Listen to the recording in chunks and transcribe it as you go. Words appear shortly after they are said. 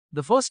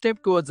The first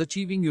step towards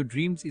achieving your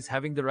dreams is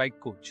having the right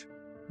coach.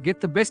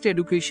 Get the best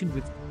education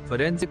with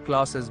forensic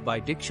classes by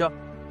Diksha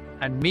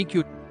and make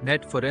your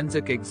net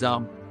forensic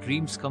exam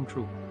dreams come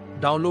true.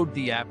 Download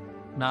the app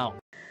now.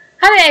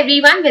 Hello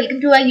everyone, welcome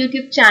to our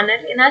YouTube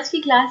channel. इन आज की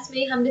class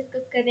में हम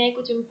discuss कर रहे हैं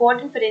कुछ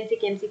important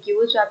forensic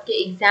MCQs जो आपके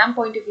एग्जाम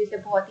पॉइंट ऑफ व्यू से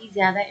बहुत ही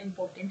ज़्यादा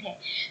इंपॉर्टेंट है।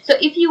 So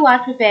if you are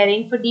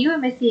preparing for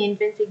DUMSC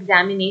entrance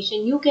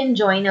examination, you can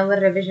join our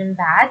revision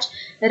batch.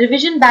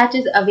 Revision batch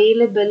is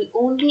available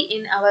only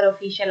in our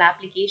official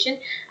application.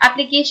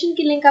 Application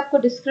की link आपको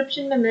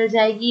description में मिल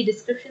जाएगी।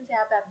 Description से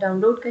आप ऐप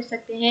डाउनलोड कर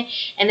सकते हैं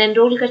एंड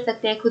एनरोल कर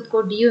सकते हैं खुद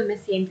को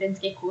DUMSC एंट्रेंस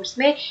के कोर्स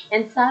में।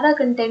 एंड सारा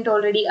कंटेंट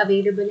ऑलरेडी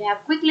अवेलेबल है,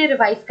 आप क्विकली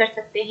रिवाइज कर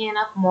सकते हैं,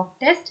 आप मॉक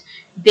टेस्ट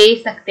दे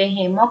सकते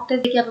हैं। मॉक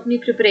टेस्ट देखिए आप अपनी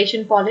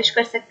प्रिपरेशन पॉलिश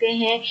कर सकते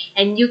हैं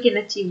and you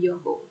can achieve your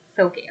goals.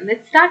 So, okay,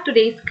 let's start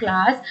today's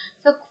class.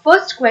 So,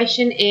 first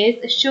question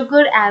is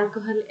sugar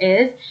alcohol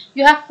is.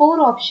 You have 4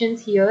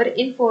 options here.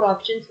 In 4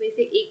 options में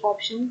से एक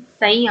option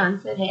सही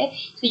आंसर है.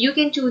 So, you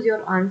can choose your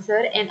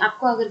answer. And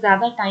आपको अगर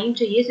ज़्यादा time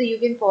चाहिए, so you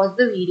can pause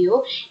the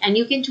video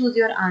and you can choose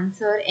your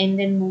answer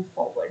and then move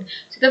forward.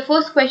 So, the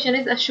first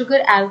question is a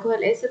sugar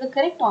alcohol is. So, the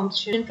correct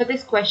option for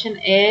this question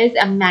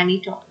is a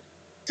mannitol.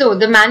 So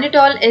the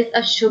mannitol is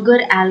a sugar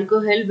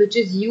alcohol which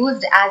is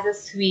used as a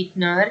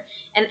sweetener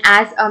and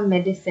as a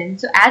medicine.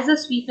 So as a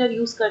sweetener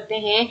use करते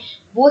हैं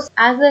वो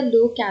as a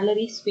low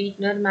calorie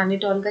sweetener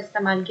mannitol का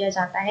इस्तेमाल किया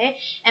जाता है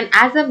and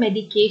as a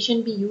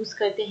medication भी use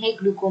करते हैं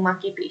ग्लूकोमा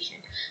के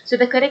patient.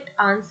 So the correct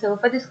answer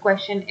for this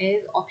question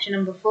is option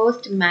number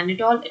first,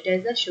 mannitol. It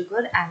is a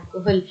sugar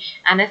alcohol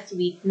and a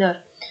sweetener.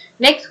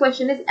 Next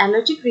question is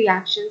allergic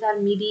reactions are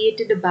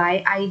mediated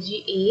by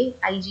IgA,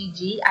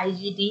 IgG,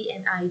 IgD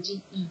and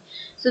IgE.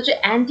 So जो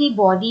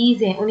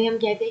antibodies हैं उन्हें हम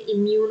कहते हैं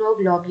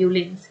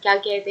immunoglobulins. क्या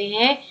कहते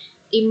हैं?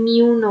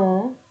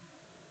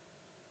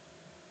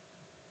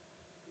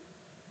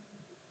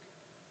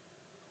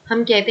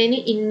 हम कहते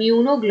हैं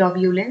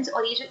इम्यूनोग्लोब्यूलेंस।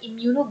 और ये जो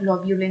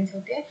इम्यूनोग्लोब्यूलेंस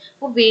होते हैं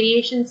वो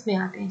वेरिएशंस में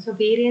आते हैं। सो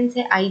वेरिएंस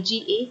है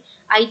IgA,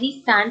 IG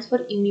stands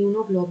for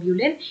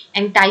immunoglobulin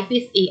and type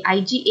is A,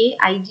 IgA,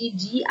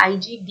 IgG,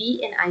 IgD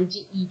and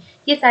IgE।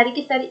 ये सारे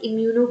के सारे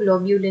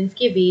इम्यूनोग्लोब्यूलेंस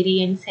के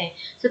वेरिएंट्स हैं।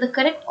 So the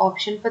correct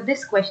option for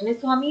this question is,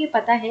 तो हमें ये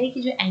पता है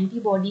कि जो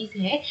एंटीबॉडीज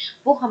हैं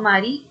वो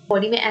हमारी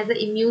बॉडी में as a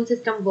immune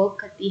system work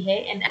करती है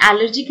and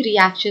allergic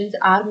reactions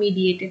are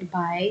mediated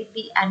by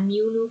the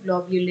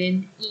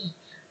immunoglobulin E.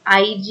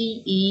 IgE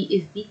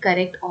is the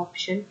correct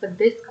option for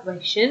this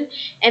question.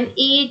 And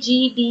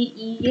AGDE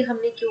ये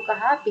हमने क्यों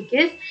कहा?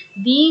 Because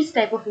these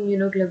type of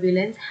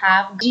immunoglobulins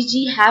have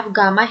IgG have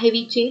gamma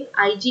heavy chain,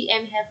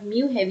 IgM have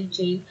mu heavy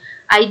chain,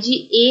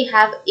 IgA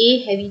have A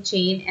heavy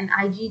chain and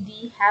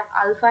IgD have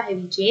alpha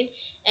heavy chain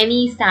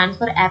and E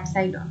stands for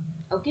epsilon.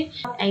 Okay,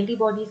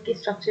 antibodies के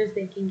structures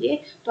देखेंगे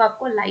तो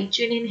आपको light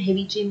chain and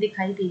heavy chain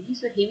दिखाई देगी।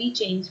 सो heavy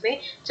chains में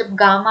जब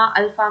gamma,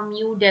 alpha,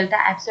 mu, delta,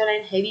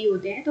 epsilon heavy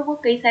होते हैं तो वो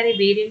कई सारे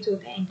वेरिएंट्स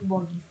होते हैं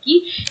एंटीबॉडीज की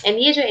एंड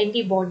ये जो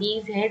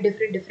एंटीबॉडीज हैं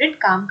डिफरेंट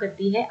काम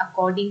करती है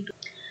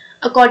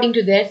अकॉर्डिंग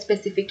टू देयर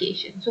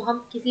स्पेसिफिकेशन। सो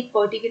हम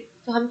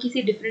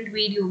किसी डिफरेंट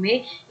वीडियो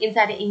में इन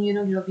सारे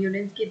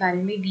इम्यूनोग्लोब्यूलिन्स के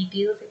बारे में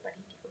डिटेल से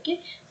पढ़ेंगे। Okay,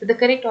 so the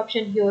correct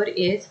option here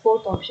is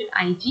fourth option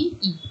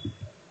IgE.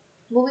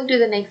 Moving to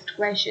the next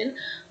question,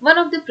 one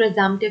of the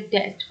presumptive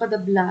tests for the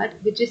blood,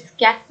 which is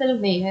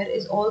Kastle-Meyer,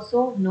 is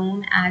also known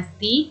as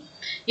the.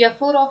 You have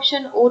 4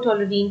 options: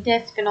 O-toluene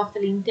test,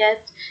 phenolphthalein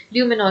test,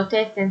 luminol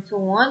test, and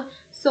so on.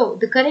 So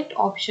the correct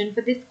option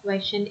for this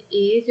question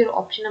is your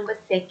option number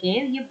 2.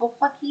 ये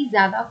बहुत ही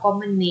ज़्यादा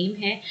common name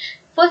है।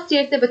 First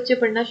year से बच्चे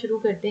पढ़ना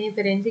शुरू करते हैं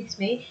फोरेंसिक्स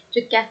में।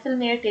 जो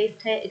कैसल-मेयर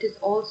टेस्ट है, it is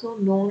also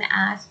known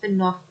as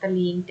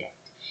phenolphthalein test.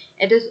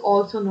 It is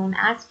also known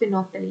as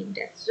phenolphthalein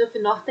test. जो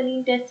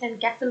phenolphthalein test and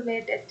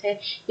Kastle-Meyer test है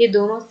ये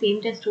दोनों सेम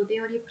टेस्ट होते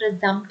हैं और ये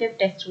presumptive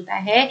टेस्ट होता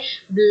है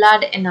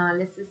blood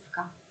analysis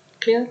का।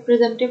 Clear?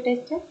 Presumptive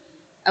टेस्ट है।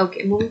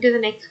 Okay, moving to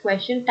the next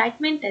question.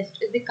 Teichmann test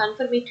is the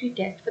confirmatory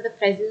test for the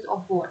presence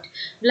of what?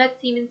 Blood,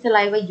 semen,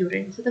 saliva,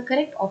 urine. So the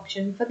correct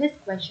option for this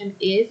question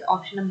is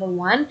option number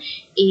 1,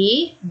 A,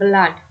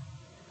 blood.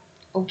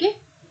 Okay.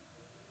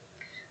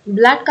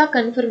 Blood का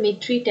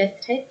confirmatory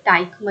test है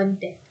टाइकमन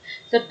test.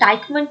 So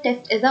टाइकमन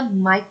test is a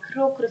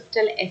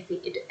microcrystal essay.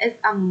 It is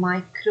a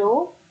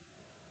microcrystal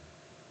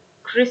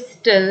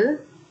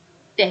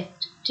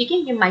test. ठीक है,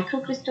 ये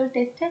microcrystal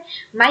test है.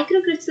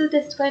 Microcrystal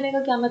test करने का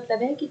क्या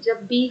मतलब है कि जब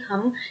भी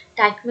हम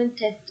टाइकमन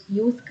टेस्ट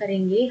यूज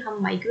करेंगे हम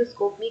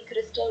माइक्रोस्कोप में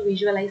क्रिस्टल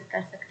विजुअलाइज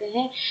कर सकते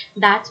हैं.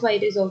 That's why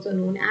it is also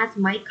known as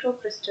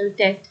microcrystal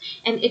test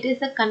and it is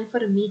a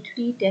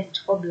confirmatory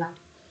test for blood.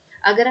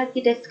 अगर आप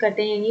ये टेस्ट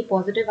करते हैं ये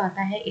पॉजिटिव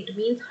आता है, इट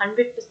मीन्स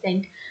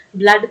 100%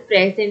 ब्लड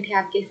प्रेजेंट है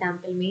आपके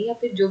सैंपल में या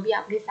फिर जो भी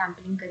आपने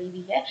सैम्पलिंग करी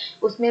हुई है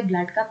उसमें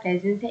ब्लड का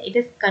प्रेजेंस है. It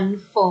is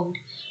confirmed.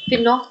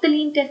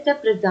 Phenolphthalein test है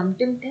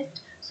प्रिजम्पटिव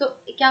टेस्ट. सो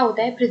क्या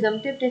होता है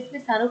प्रिजम्पटिव टेस्ट में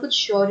सारा कुछ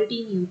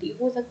श्योरिटी नहीं होती.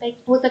 हो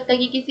सकता है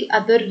कि किसी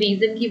अदर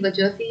रीजन की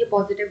वजह से ये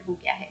पॉजिटिव हो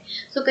गया है.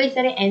 सो कई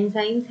सारे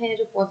एंजाइम्स हैं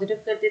जो पॉजिटिव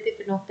कर देते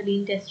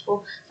फिनोफ्थलीन टेस्ट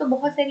को. सो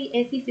बहुत सारी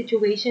ऐसी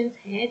सिचुएशंस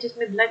हैं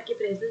जिसमें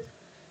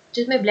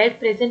ब्लड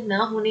प्रेजेंट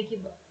ना होने की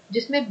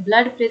जिसमें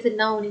ब्लड प्रेजेंट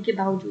ना होने के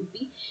बावजूद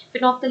भी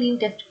फिनोप्थलीन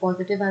टेस्ट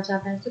पॉजिटिव आ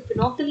जाता है। तो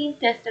फिनोप्थलीन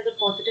टेस्ट अगर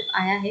पॉजिटिव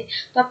आया है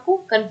तो आपको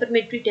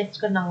कंफर्मेटरी टेस्ट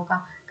करना होगा।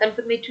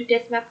 कंफर्मेटरी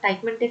टेस्ट में आप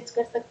टाइकमन टेस्ट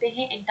कर सकते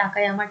हैं एंड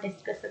टाकायामा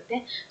टेस्ट कर सकते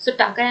हैं। सो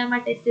टाकायामा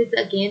test is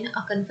again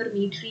a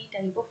confirmatory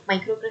type of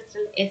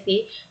microcrystal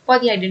essay for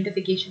the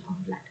identification of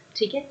blood.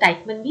 ठीक है,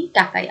 टाइकमन भी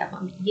टाकायामा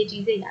भी, ये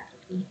चीजें याद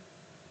रखनी है।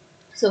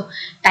 So,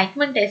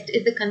 Teichmann test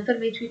is the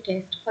confirmatory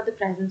test for the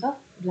presence of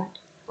blood.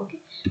 Okay.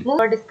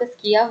 और डिस्कस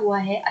किया हुआ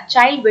है, a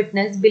child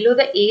witness below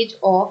the age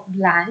of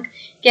blank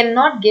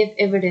cannot give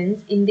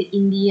evidence in the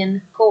Indian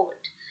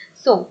court.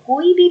 So,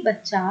 कोई भी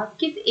बच्चा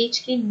किस एज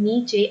के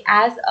नीचे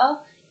as a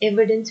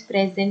evidence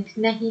present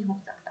नहीं हो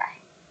सकता है।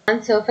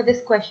 Answer for this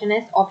question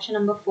is option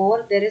number 4.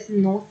 There is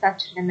no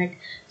such limit.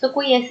 So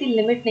कोई ऐसी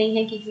लिमिट नहीं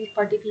है कि किसी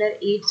पर्टिकुलर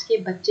एज के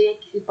बच्चे या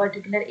किसी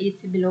पर्टिकुलर एज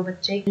से बिलो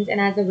बच्चे and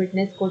as a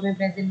witness court में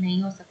प्रेजेंट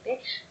नहीं हो सकते।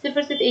 सिर्फ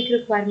और सिर्फ एक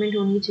रिक्वायरमेंट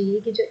होनी चाहिए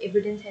कि जो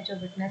एविडेंस है, जो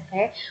विटनेस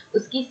है,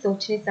 उसकी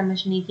सोचने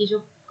समझने की जो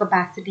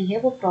कैपेसिटी है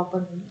वो प्रॉपर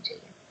होनी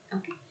चाहिए।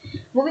 Okay.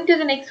 Moving to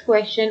the next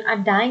question, a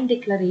dying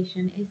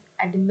declaration is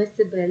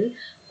admissible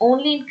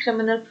only in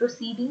criminal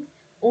proceedings,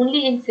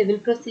 only in civil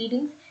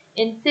proceedings,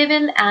 in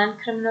civil and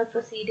criminal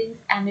proceedings,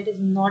 and it is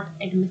not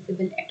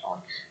admissible at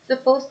all. So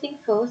first thing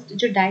first,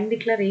 जो dying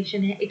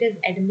declaration है, it is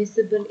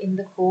admissible in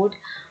the court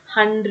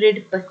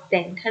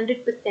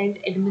 100%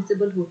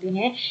 admissible होते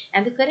हैं,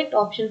 and the correct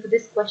option for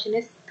this question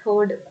is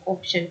third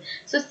option.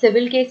 So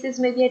civil cases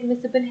में भी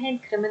admissible है,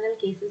 criminal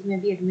cases में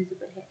भी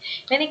admissible है।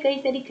 मैंने कई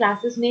सारी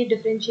क्लासेस में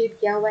डिफरेंशिएट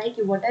किया हुआ है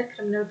कि what are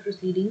criminal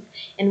proceedings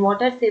and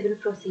what are civil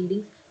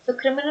proceedings. So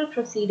criminal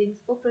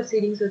proceedings वो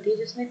प्रोसीडिंग्स होती है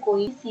जिसमें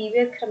कोई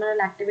सीवियर क्रिमिनल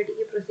एक्टिविटी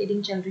की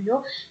प्रोसीडिंग चल रही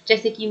हो,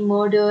 जैसे कि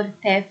murder,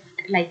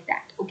 theft, like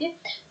that. Okay.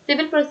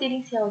 Civil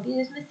proceedings क्या होती है,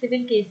 जिसमें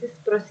सिविल केसेस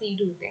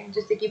प्रोसीड होते हैं,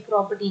 जैसे कि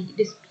प्रॉपर्टी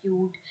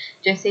डिस्प्यूट,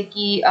 जैसे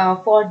कि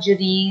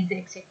फॉर्जरीज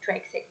एक्सेट्रा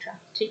एक्सेट्रा।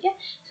 ठीक है।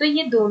 सो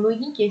ये दोनों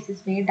ही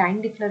केसेस में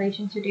डाइंग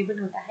डिक्लेरेशन सुटेबल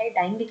होता है।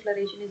 Dying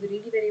declaration is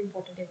really very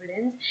important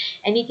evidence,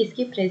 and ये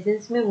किसके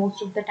प्रेजेंस में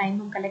मोस्ट ऑफ द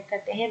टाइम हम कलेक्ट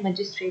करते हैं,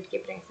 मजिस्ट्रेट के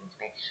प्रेजेंस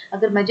में।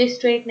 अगर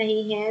मजिस्ट्रेट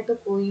नहीं है तो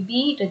कोई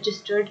भी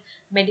registered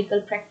medical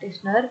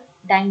practitioner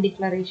dying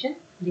declaration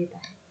देता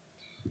है।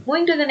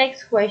 Moving to the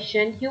next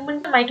question, human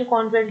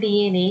mitochondrial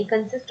DNA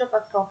consists of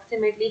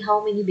approximately how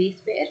many base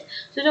pairs?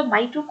 So जो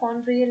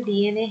mitochondrial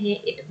DNA है,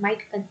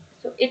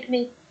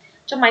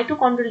 जो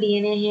mitochondrial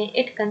DNA है,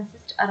 it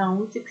consists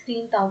around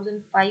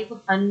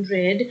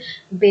 16,500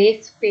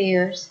 base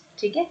pairs.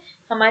 ठीक है।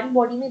 हमारी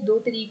बॉडी में दो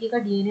तरीके का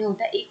DNA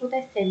होता है, एक होता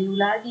है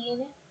सेल्यूलर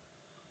DNA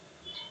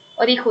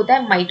और एक होता है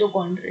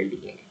माइटोकॉन्ड्रियल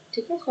DNA।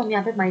 ठीक है। सो हम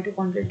यहाँ पे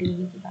माइटोकॉन्ड्रियल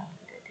DNA की बात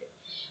कर रहे थे।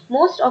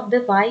 Most of the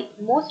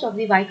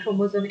Y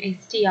chromosome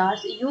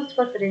STRs used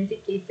for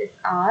forensic cases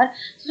are,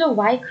 so जो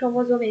Y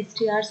chromosome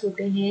STRs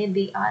होते हैं,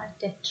 they are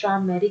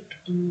tetrameric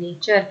in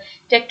nature.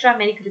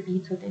 Tetrameric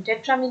repeats होते हैं।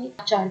 Tetrameric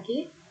 4 के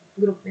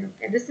ग्रुप में होते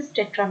हैं। This is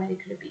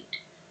tetrameric repeat.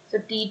 So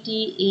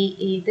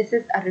TTAA, this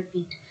is a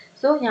repeat.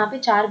 So यहाँ पे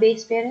 4 बेस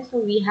पेयर है, so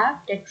we have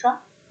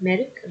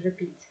tetrameric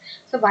repeats.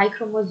 So Y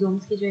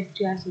chromosomes के जो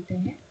STRs होते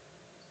हैं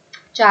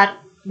 4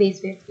 बेस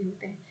पेयर के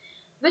होते हैं।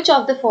 Which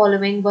of the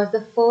following was the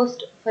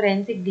first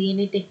forensic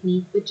DNA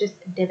technique which is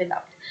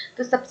developed?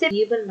 तो सबसे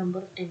variable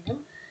number of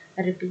tandem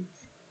repeats.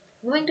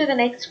 Moving to the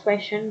next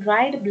question,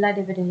 dried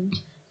blood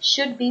evidence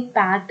should be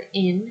packed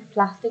in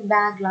plastic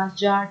bag, glass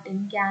jar,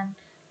 tin can,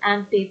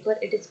 and paper.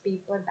 It is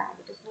paper bag.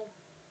 It is not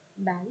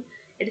bag.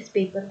 It is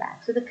paper bag.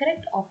 So the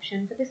correct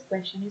option for this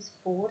question is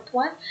fourth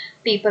one,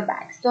 paper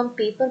bags. तो हम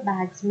paper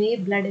bags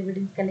में blood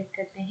evidence collect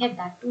करते हैं,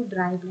 that too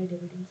dry blood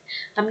evidence.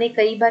 हमने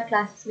कई बार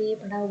classes में ये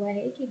पढ़ा हुआ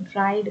है कि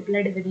dried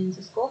blood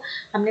evidence को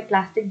हमने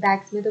प्लास्टिक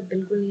बैग्स में तो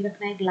बिल्कुल नहीं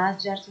रखना है,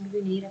 ग्लास जार्स में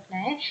भी नहीं रखना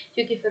है,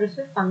 क्योंकि फिर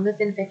उसमें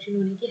फंगस इन्फेक्शन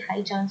होने की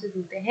हाई चांसेस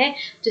होते हैं,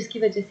 जिसकी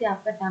वजह से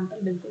आपका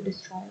सैंपल बिल्कुल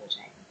डिस्ट्रॉय हो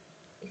जाएगा।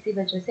 इसी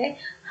वजह से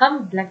हम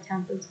ब्लड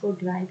सैंपल्स को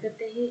ड्राई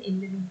करते हैं,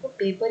 इनमें उनको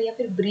पेपर या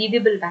फिर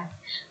ब्रीदेबल बैग्स,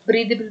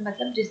 ब्रीदेबल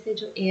मतलब जिससे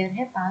जो एयर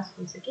है पास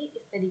हो सके,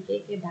 इस तरीके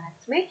के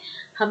बैग्स में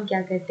हम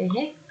क्या करते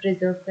हैं,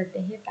 प्रिजर्व करते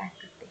हैं, पैक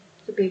करते हैं।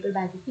 तो paper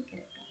bag is the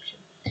correct option.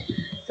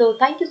 So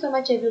thank you so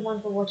much everyone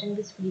for watching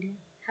this video.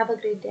 Have a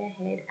great day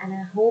ahead, and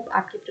I hope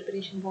आपकी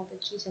preparation बहुत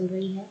अच्छी चल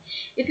रही है।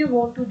 If you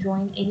want to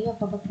join any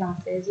of our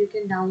classes, you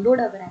can download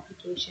our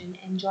application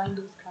and join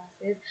those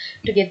classes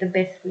to get the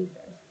best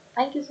results.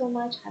 Thank you so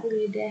much. Have a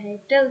great day ahead.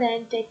 Till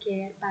then, take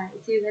care. Bye.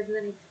 See you guys in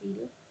the next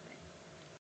video.